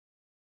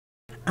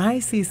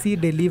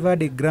ICC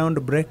delivered a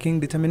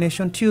groundbreaking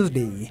determination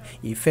Tuesday,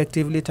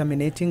 effectively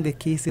terminating the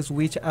cases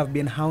which have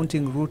been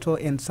haunting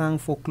Ruto and Sang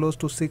for close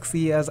to 6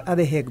 years at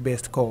the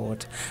Hague-based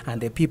court.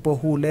 And the people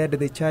who led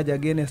the charge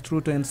against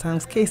Ruto and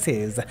Sang's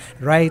cases,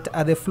 right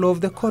at the floor of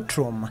the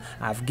courtroom,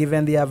 have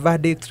given their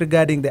verdicts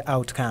regarding the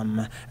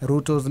outcome.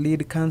 Ruto's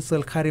lead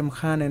counsel Karim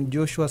and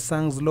Joshua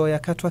Sang's lawyer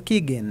Katwa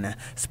Kigen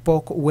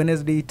spoke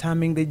Wednesday,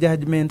 terming the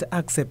judgment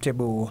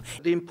acceptable.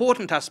 The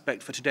important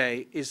aspect for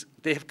today is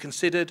they have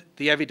considered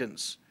the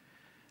evidence.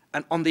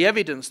 And on the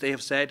evidence, they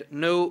have said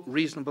no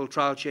reasonable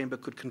trial chamber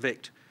could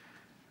convict.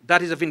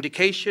 That is a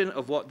vindication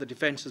of what the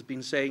defense has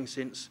been saying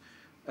since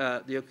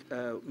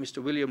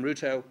Mr. William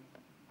Ruto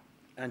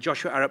and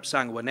Joshua Arap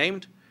Sang were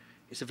named.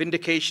 It's a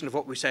vindication of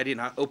what we said in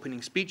our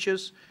opening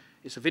speeches.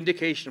 It's a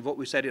vindication of what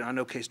we said in our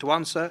no case to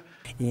answer.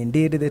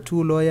 Indeed, the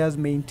two lawyers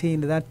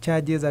maintained that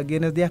charges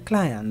against their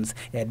clients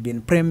had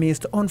been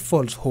premised on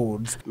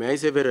falsehoods. May I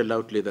say very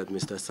loudly that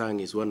Mr. Sang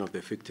is one of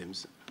the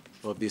victims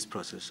of this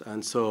process.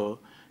 And so,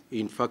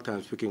 in fact,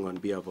 I'm speaking on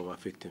behalf of our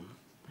victim.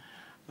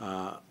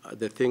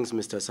 The things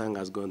Mr. Sang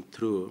has gone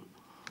through,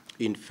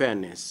 in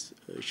fairness,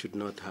 should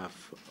not have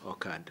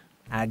occurred.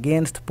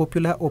 Against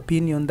popular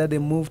opinion that the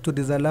move to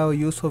disallow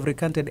use of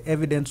recanted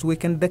evidence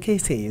weakened the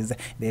cases,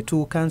 the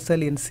two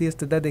counsel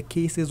insist that the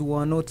cases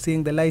were not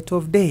seeing the light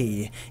of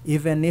day,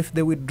 even if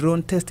the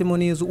withdrawn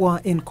testimonies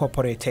were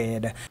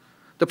incorporated.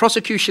 The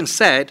prosecution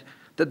said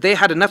that they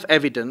had enough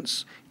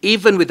evidence,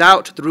 even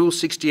without the Rule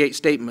 68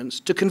 statements,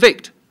 to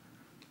convict.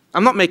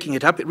 I'm not making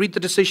it up. Read the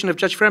decision of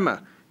Judge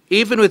Fremer.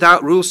 Even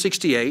without Rule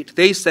 68,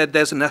 they said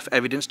there's enough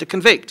evidence to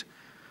convict.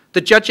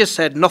 The judges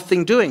said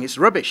nothing doing. It's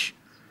rubbish.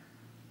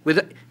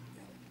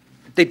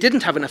 They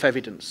didn't have enough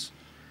evidence.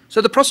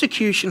 So the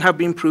prosecution have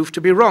been proved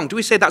to be wrong. Do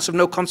we say that's of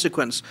no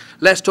consequence?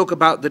 Let's talk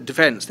about the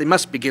defense. They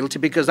must be guilty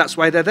because that's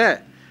why they're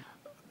there.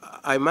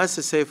 I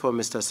must say for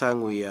Mr.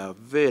 Sang, we are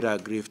very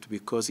aggrieved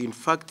because, in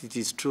fact, it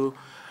is true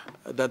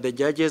that the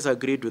judges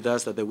agreed with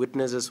us that the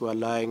witnesses were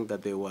lying,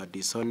 that they were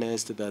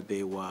dishonest, that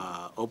they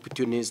were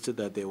opportunists,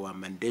 that they were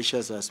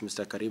mendacious, as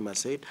Mr. Karim has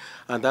said,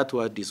 and that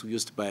word is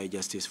used by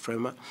Justice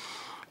Fremer.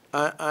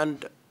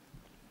 And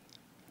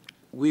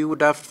we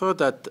would have thought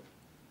that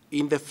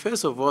in the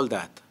face of all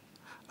that,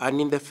 and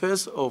in the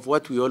face of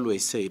what we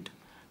always said,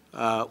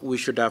 we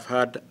should have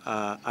had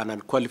an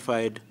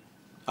unqualified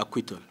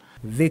acquittal.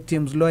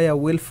 Victim's lawyer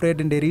Wilfred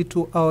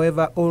Nderitu,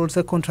 however, holds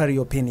a contrary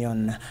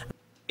opinion.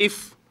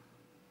 If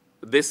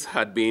this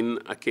had been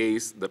a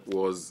case that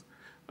was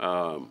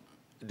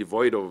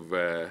devoid of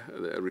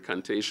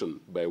recantation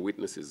by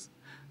witnesses,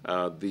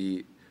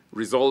 the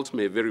result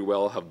may very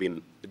well have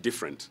been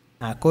different.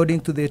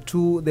 According to the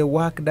two, the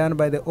work done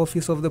by the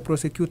Office of the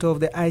Prosecutor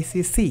of the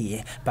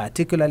ICC,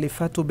 particularly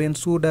Fatou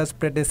Bensouda's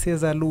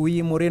predecessor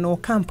Luis Moreno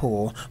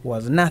Ocampo,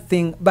 was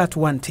nothing but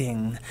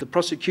wanting. The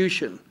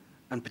prosecution,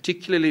 and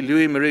particularly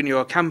Luis Moreno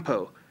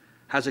Ocampo,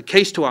 has a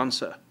case to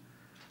answer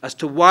as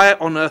to why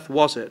on earth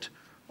was it,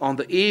 on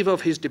the eve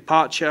of his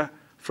departure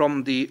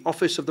from the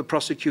Office of the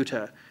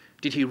Prosecutor,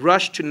 did he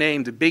rush to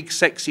name the big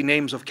sexy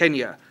names of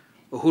Kenya,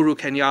 Uhuru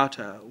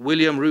Kenyatta,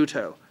 William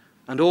Ruto,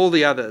 and all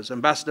the others,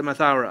 Ambassador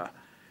Mathara,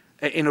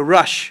 in a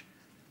rush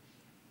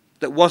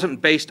that wasn't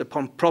based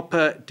upon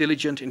proper,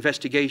 diligent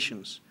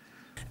investigations.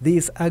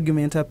 This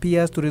argument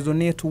appears to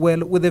resonate well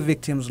with the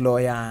victim's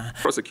lawyer.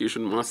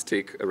 Prosecution must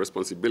take a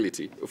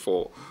responsibility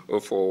for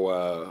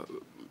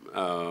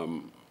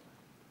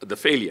the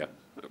failure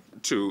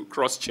to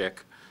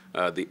cross-check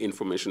the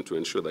information to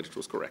ensure that it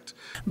was correct.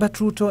 But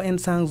Ruto and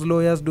Sang's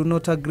lawyers do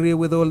not agree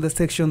with all the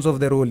sections of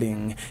the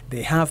ruling.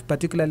 They have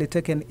particularly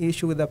taken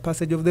issue with the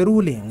passage of the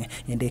ruling,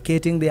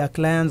 indicating their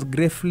clients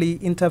gravely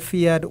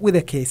interfered with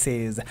the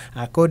cases.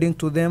 According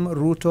to them,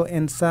 Ruto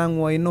and Sang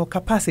were in no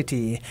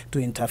capacity to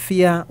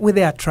interfere with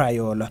their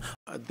trial.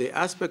 The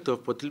aspect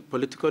of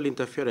political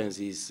interference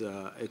is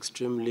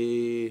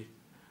extremely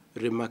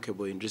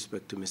remarkable in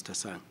respect to Mr.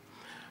 Sang.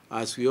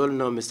 As we all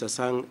know, Mr.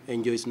 Sang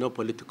enjoys no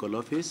political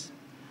office,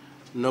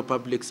 no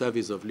public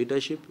service of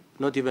leadership,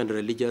 not even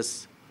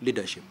religious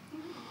leadership.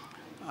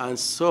 And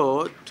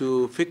so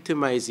to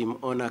victimize him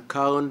on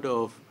account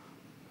of,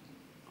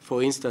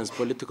 for instance,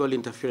 political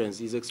interference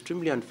is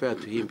extremely unfair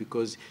to him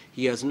because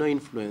he has no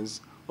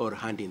influence or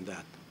hand in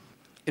that.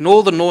 In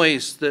all the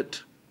noise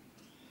that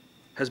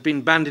has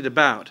been bandied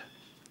about,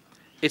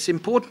 it's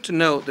important to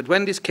note that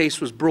when this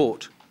case was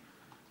brought,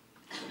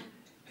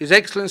 His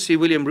Excellency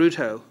William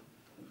Ruto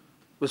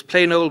was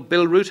plain old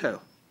Bill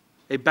Ruto,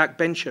 a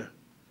backbencher,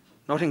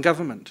 not in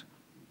government.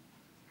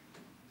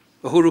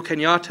 Uhuru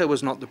Kenyatta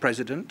was not the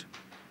president.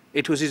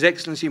 It was His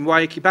Excellency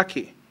Mwai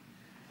Kibaki.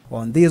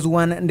 On this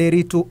one,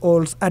 Nderitu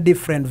holds a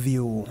different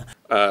view.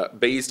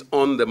 Based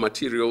on the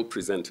material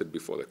presented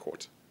before the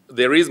court.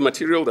 There is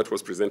material that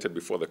was presented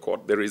before the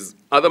court. There is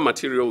other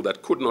material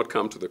that could not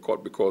come to the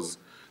court because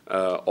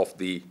of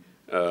the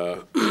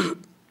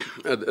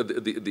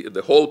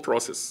whole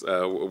process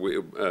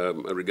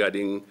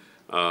regarding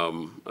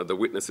the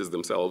witnesses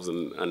themselves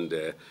and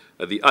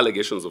the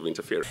allegations of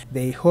interference.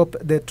 They hope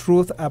the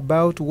truth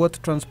about what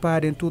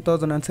transpired in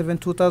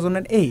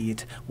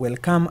 2007-2008 will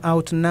come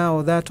out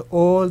now that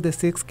all the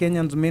 6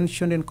 Kenyans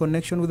mentioned in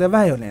connection with the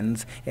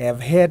violence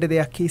have had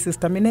their cases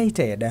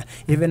terminated,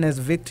 even as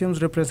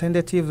victims'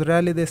 representatives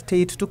rally the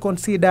state to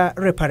consider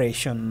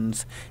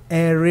reparations.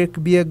 Eric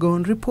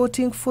Biegon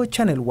reporting for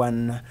Channel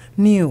 1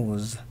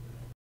 News.